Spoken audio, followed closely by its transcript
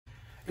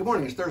Good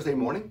morning. It's Thursday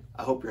morning.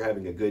 I hope you're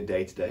having a good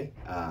day today.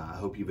 I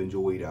hope you've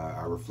enjoyed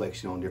our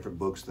reflection on different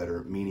books that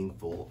are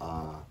meaningful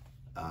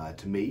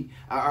to me.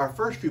 Our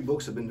first few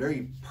books have been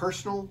very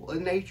personal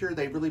in nature.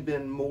 They've really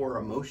been more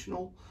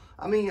emotional.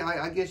 I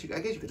guess you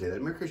could say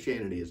that.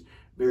 Christianity is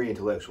very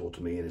intellectual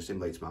to me and it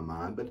stimulates my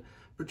mind, but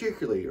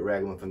particularly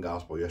Ragamuffin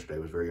Gospel yesterday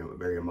was a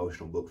very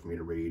emotional book for me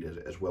to read,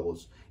 as well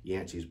as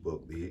Yancey's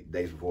book the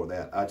days before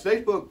that.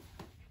 Today's book,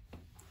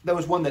 that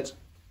was one that's,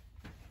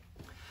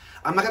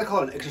 I'm not going to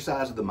call it an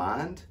exercise of the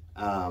mind,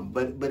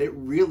 but it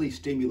really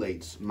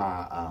stimulates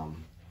my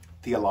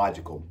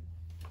theological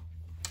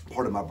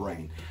part of my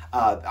brain.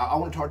 I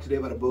want to talk today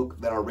about a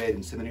book that I read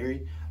in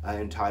seminary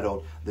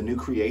entitled The New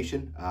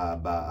Creation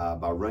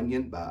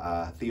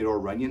by Theodore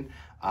Runyon.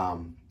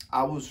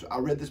 I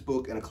read this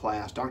book in a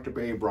class. Dr.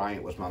 Barry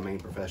Bryant was my main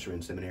professor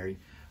in seminary.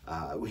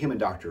 Him and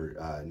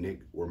Dr.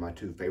 Nick were my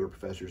two favorite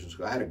professors in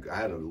school. I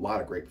had a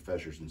lot of great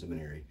professors in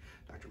seminary.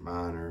 Dr.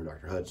 Miner,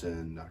 Dr.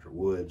 Hudson, Dr.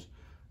 Woods.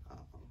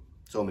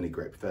 So many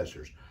great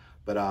professors.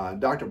 But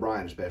Dr.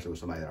 Bryant especially was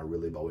somebody that I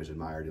really have always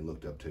admired and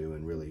looked up to,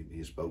 and really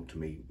he spoke to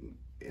me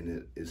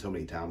in so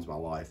many times in my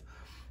life.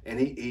 And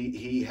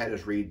he had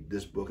us read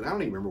this book, and I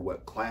don't even remember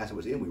what class it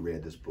was in we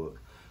read this book,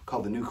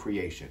 called The New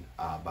Creation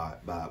by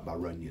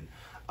Runyon.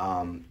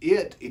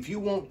 If you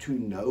want to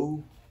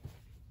know,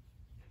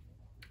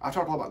 I've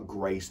talked a lot about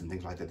grace and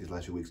things like that these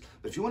last few weeks,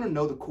 but if you want to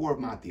know the core of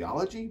my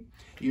theology,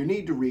 you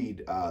need to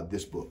read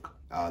this book.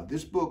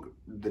 This book,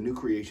 The New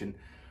Creation,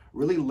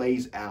 really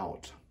lays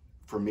out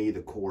for me the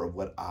core of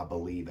what I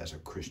believe as a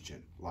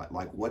Christian. Like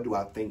what do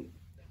I think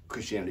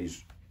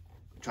Christianity's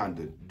trying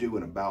to do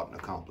and about and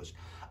accomplish.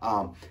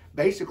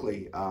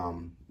 Basically,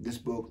 this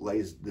book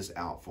lays this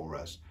out for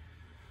us.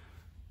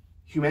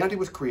 Humanity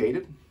was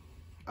created.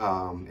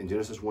 In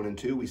Genesis 1 and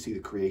 2, we see the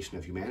creation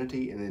of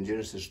humanity. And in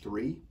Genesis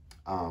 3,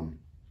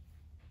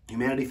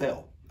 humanity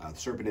fell. The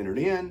serpent entered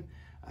in.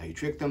 He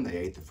tricked them. They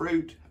ate the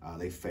fruit.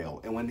 They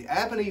fell. And when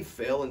Adam and Eve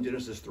fell in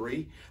Genesis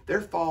 3,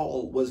 their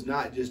fall was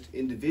not just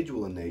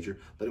individual in nature,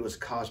 but it was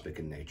cosmic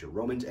in nature.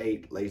 Romans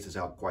 8 lays this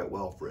out quite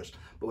well for us.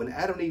 But when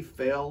Adam and Eve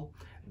fell,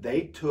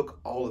 they took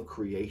all of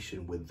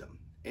creation with them.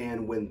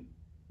 And when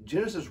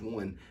Genesis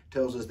 1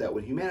 tells us that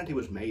when humanity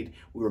was made,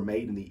 we were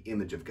made in the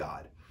image of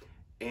God.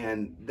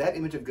 And that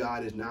image of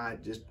God is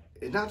not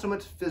so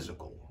much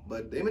physical,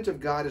 but the image of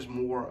God is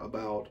more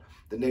about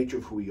the nature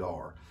of who we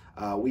are.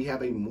 We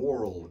have a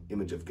moral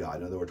image of God.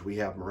 In other words, we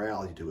have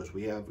morality to us.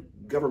 We have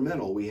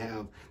governmental. We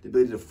have the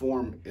ability to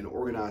form and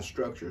organize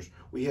structures.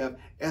 We have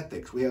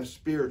ethics. We have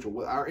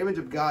spiritual. Our image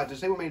of God, to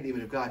say we're made in the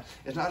image of God,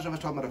 it's not so much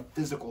talking about a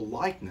physical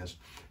likeness,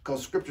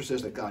 because Scripture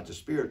says that God's a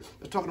spirit.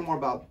 It's talking more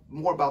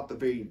about the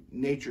very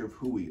nature of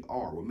who we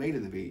are. We're made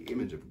in the very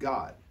image of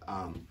God,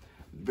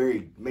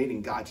 made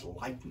in God's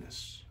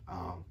likeness.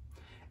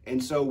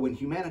 And so when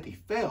humanity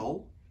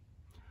fell,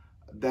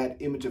 that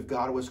image of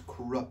God was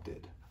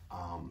corrupted.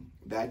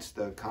 That's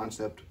the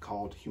concept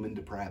called human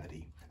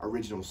depravity,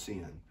 original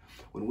sin.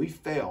 When we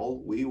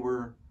fell,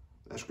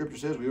 as Scripture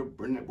says,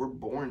 we're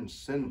born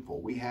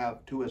sinful. We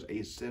have to us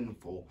a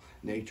sinful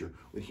nature.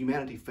 When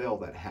humanity fell,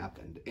 that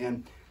happened.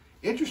 And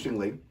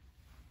interestingly,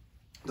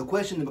 the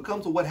question then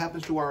becomes, well, what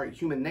happens to our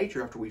human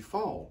nature after we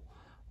fall?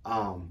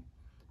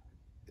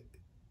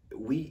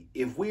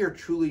 If we are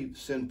truly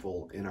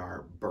sinful in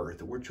our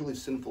birth, if we're truly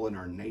sinful in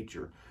our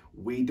nature,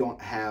 we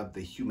don't have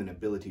the human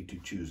ability to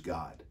choose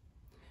God.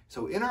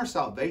 So in our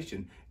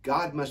salvation,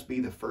 God must be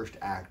the first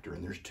actor.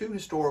 And there's two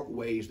historic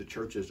ways the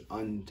church has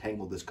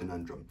untangled this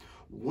conundrum.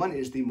 One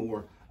is the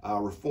more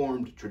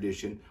Reformed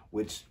tradition,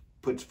 which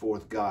puts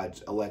forth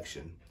God's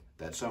election,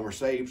 that some are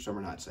saved, some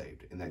are not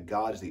saved, and that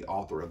God is the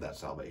author of that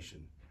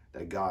salvation.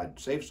 That God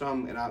saves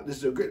some, and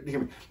this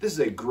is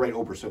a great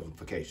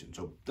oversimplification.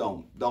 So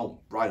don't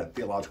write a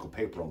theological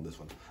paper on this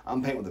one.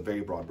 I'm painting with a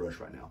very broad brush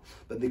right now.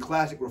 But the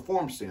classic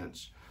Reformed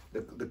sense,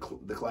 the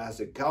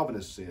classic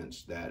Calvinist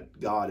sense, that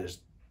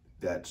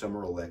some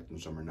are elect and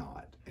some are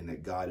not, and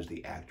that God is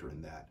the actor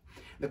in that.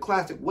 The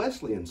classic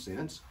Wesleyan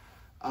sense,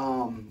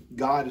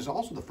 God is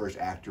also the first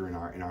actor in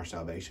our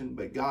salvation,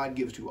 but God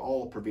gives to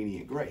all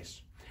prevenient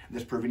grace.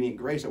 This prevenient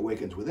grace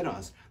awakens within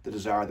us the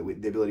desire,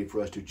 the ability for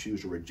us to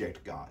choose to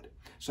reject God.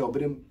 So,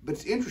 but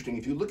it's interesting,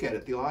 if you look at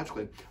it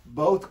theologically,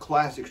 both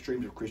classic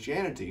streams of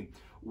Christianity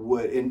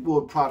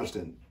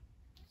Protestant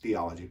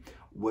theology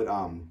would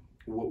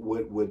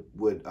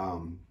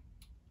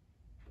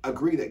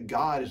agree that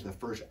God is the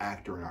first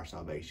actor in our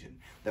salvation,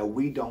 that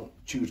we don't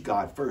choose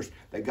God first,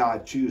 that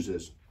God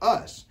chooses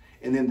us.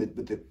 And then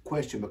the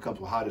question becomes,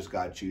 well, how does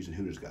God choose and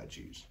who does God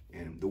choose?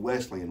 And the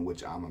Wesleyan,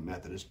 which I'm a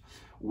Methodist,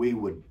 we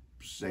would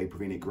say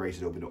prevenient grace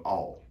is open to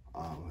all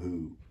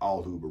who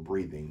were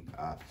breathing.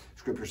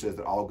 Scripture says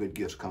that all good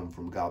gifts come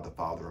from God the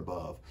Father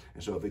above.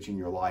 And so if it's in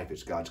your life,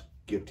 it's God's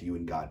gift to you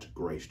and God's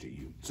grace to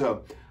you.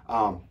 So,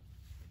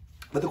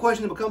 but the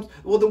question becomes,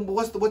 well, then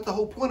what's the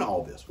whole point of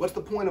all this? What's the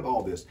point of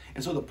all this?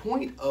 And so the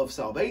point of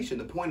salvation,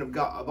 the point of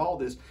God of all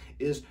this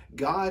is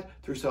God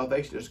through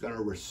salvation is going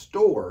to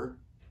restore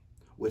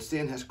what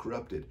sin has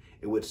corrupted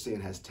and what sin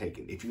has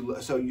taken.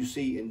 So you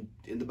see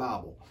in the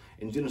Bible,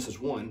 in Genesis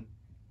 1,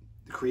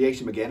 the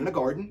creation began in a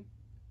garden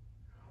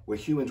where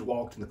humans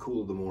walked in the cool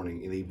of the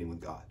morning and evening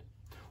with God.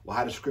 Well,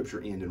 how does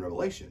Scripture end in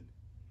Revelation?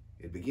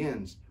 It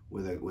begins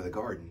with a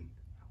garden,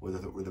 with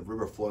a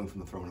river flowing from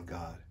the throne of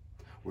God,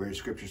 where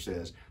Scripture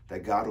says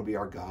that God will be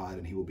our God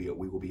and we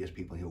will be His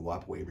people, and He will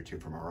wipe away every tear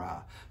from our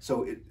eye.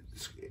 So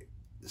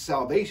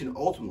salvation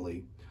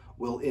ultimately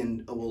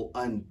will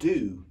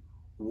undo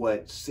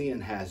what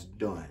sin has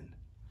done.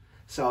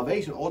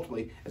 Salvation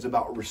ultimately is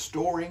about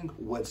restoring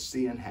what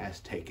sin has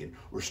taken,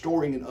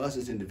 restoring in us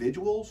as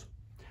individuals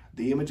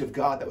the image of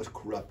God that was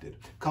corrupted,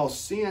 because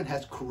sin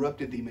has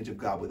corrupted the image of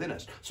God within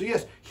us. So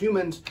yes,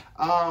 humans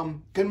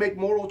can make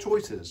moral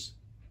choices,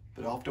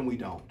 but often we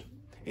don't.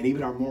 And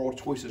even our moral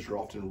choices are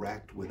often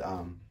racked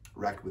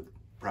with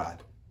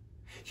pride.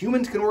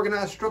 Humans can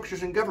organize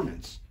structures and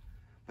governments,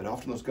 but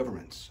often those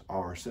governments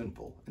are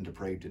sinful and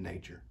depraved in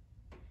nature.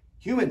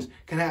 Humans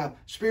can have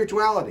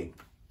spirituality,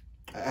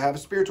 have a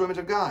spiritual image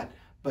of God,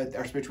 but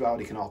our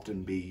spirituality can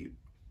often be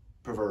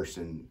perverse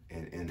and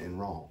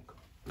wrong.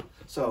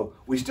 So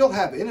we still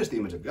have in us the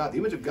image of God. The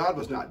image of God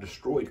was not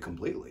destroyed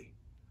completely,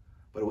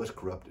 but it was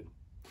corrupted.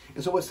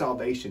 And so what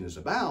salvation is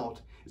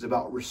about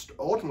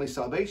ultimately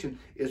salvation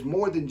is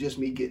more than just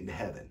me getting to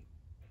heaven.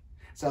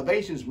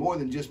 Salvation is more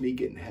than just me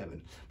getting to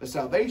heaven. But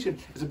salvation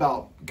is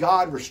about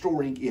God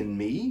restoring in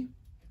me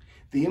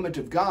the image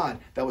of God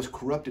that was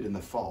corrupted in the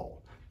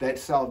fall. That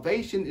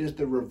salvation is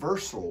the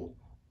reversal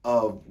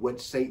of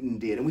what Satan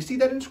did. And we see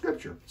that in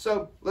Scripture.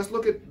 So let's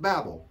look at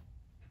Babel.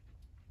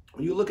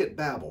 When you look at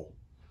Babel,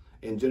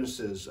 in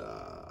Genesis,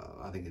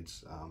 I think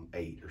it's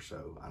 8 or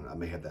so. I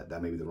may have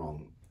that may be the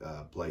wrong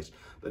place.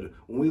 But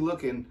when we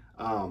look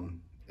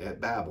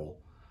at Babel,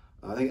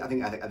 I think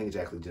it's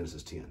actually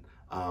Genesis 10.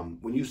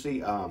 When you see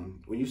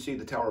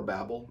the Tower of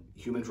Babel,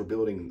 humans were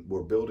building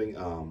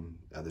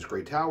this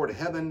great tower to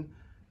heaven,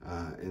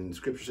 and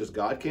Scripture says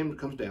God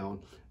comes down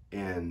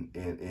and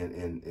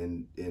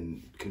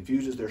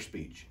confuses their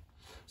speech.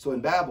 So in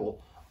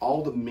Babel,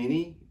 all the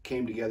many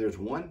came together as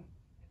one,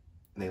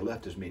 and they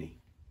left as many.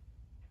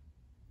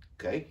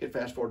 Okay, hit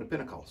fast forward to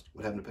Pentecost.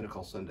 What happened to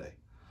Pentecost Sunday?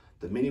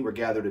 The many were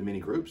gathered in many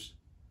groups,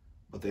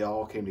 but they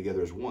all came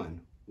together as one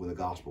when the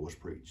gospel was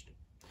preached.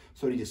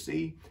 So do you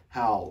see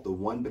how the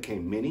one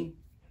became many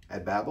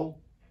at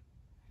Babel?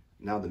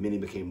 Now the many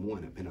became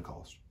one at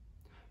Pentecost.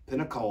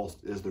 Pentecost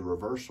is the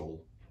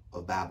reversal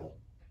of Babel.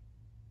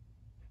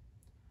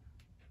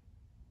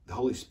 The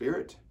Holy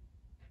Spirit,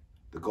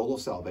 the goal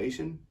of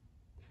salvation,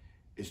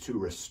 is to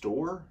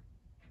restore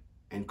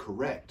and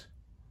correct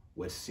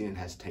what sin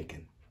has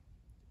taken.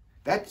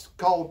 That's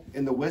called,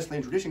 in the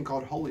Wesleyan tradition,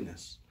 called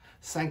holiness,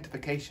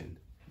 sanctification,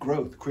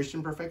 growth,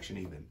 Christian perfection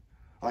even.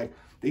 Like,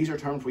 these are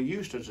terms we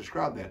use to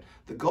describe that.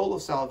 The goal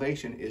of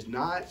salvation is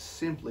not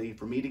simply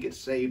for me to get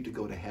saved to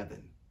go to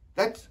heaven.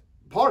 That's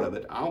part of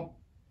it.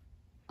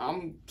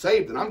 I'm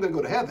saved and I'm going to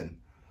go to heaven.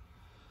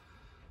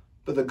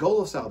 But the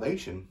goal of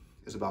salvation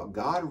is about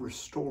God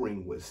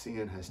restoring what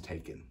sin has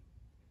taken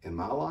in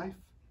my life,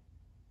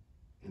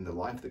 in the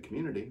life of the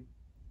community,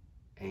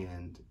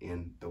 and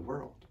in the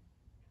world.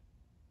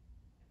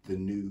 The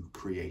new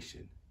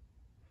creation.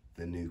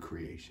 The new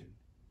creation.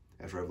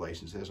 As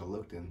Revelation says, I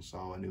looked and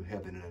saw a new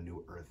heaven and a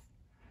new earth.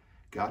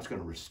 God's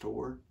going to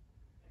restore,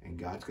 and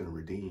God's going to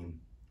redeem,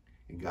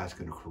 and God's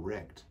going to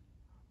correct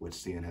what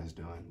sin has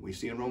done. We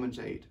see in Romans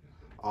 8,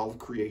 all of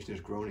creation is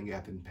groaning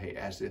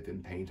as if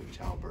in pains of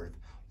childbirth,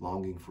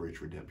 longing for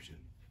its redemption.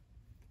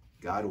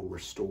 God will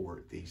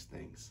restore these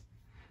things.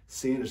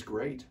 Sin is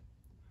great,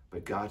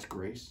 but God's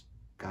grace,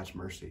 God's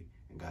mercy,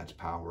 and God's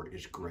power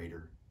is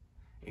greater.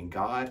 And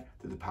God,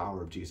 through the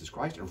power of Jesus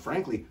Christ, and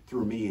frankly,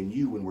 through me and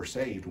you when we're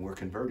saved and we're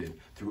converted,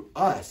 through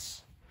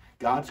us,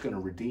 God's going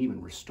to redeem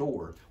and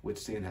restore what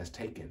sin has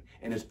taken.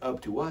 And it's up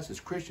to us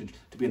as Christians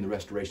to be in the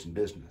restoration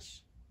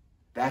business.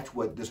 That's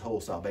what this whole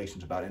salvation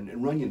is about.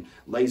 And Runyon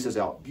lays this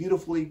out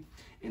beautifully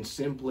and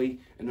simply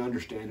and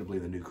understandably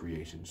in the new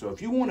creation. So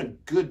if you want a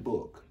good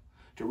book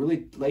to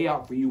really lay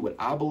out for you what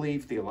I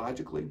believe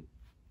theologically,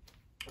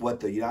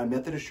 what the United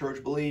Methodist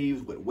Church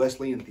believes, what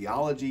Wesleyan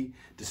theology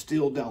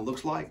distilled down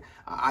looks like,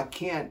 I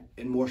can't,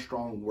 in more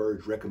strong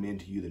words, recommend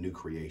to you the New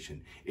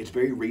Creation. It's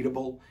very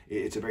readable.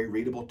 It's a very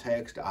readable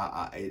text.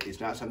 It's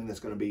not something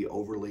that's going to be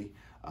overly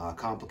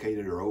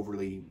complicated or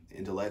overly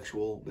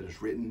intellectual, but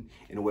it's written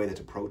in a way that's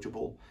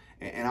approachable.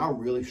 And I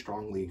really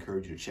strongly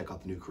encourage you to check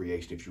out the New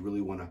Creation if you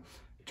really want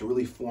to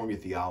really form your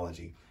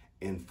theology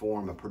and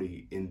form a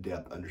pretty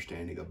in-depth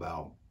understanding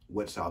about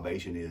what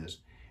salvation is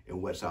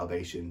and what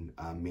salvation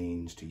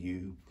means to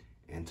you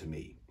and to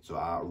me. So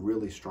I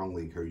really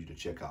strongly encourage you to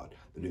check out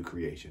The New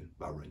Creation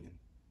by Runyon.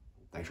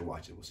 Thanks for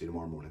watching. We'll see you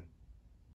tomorrow morning.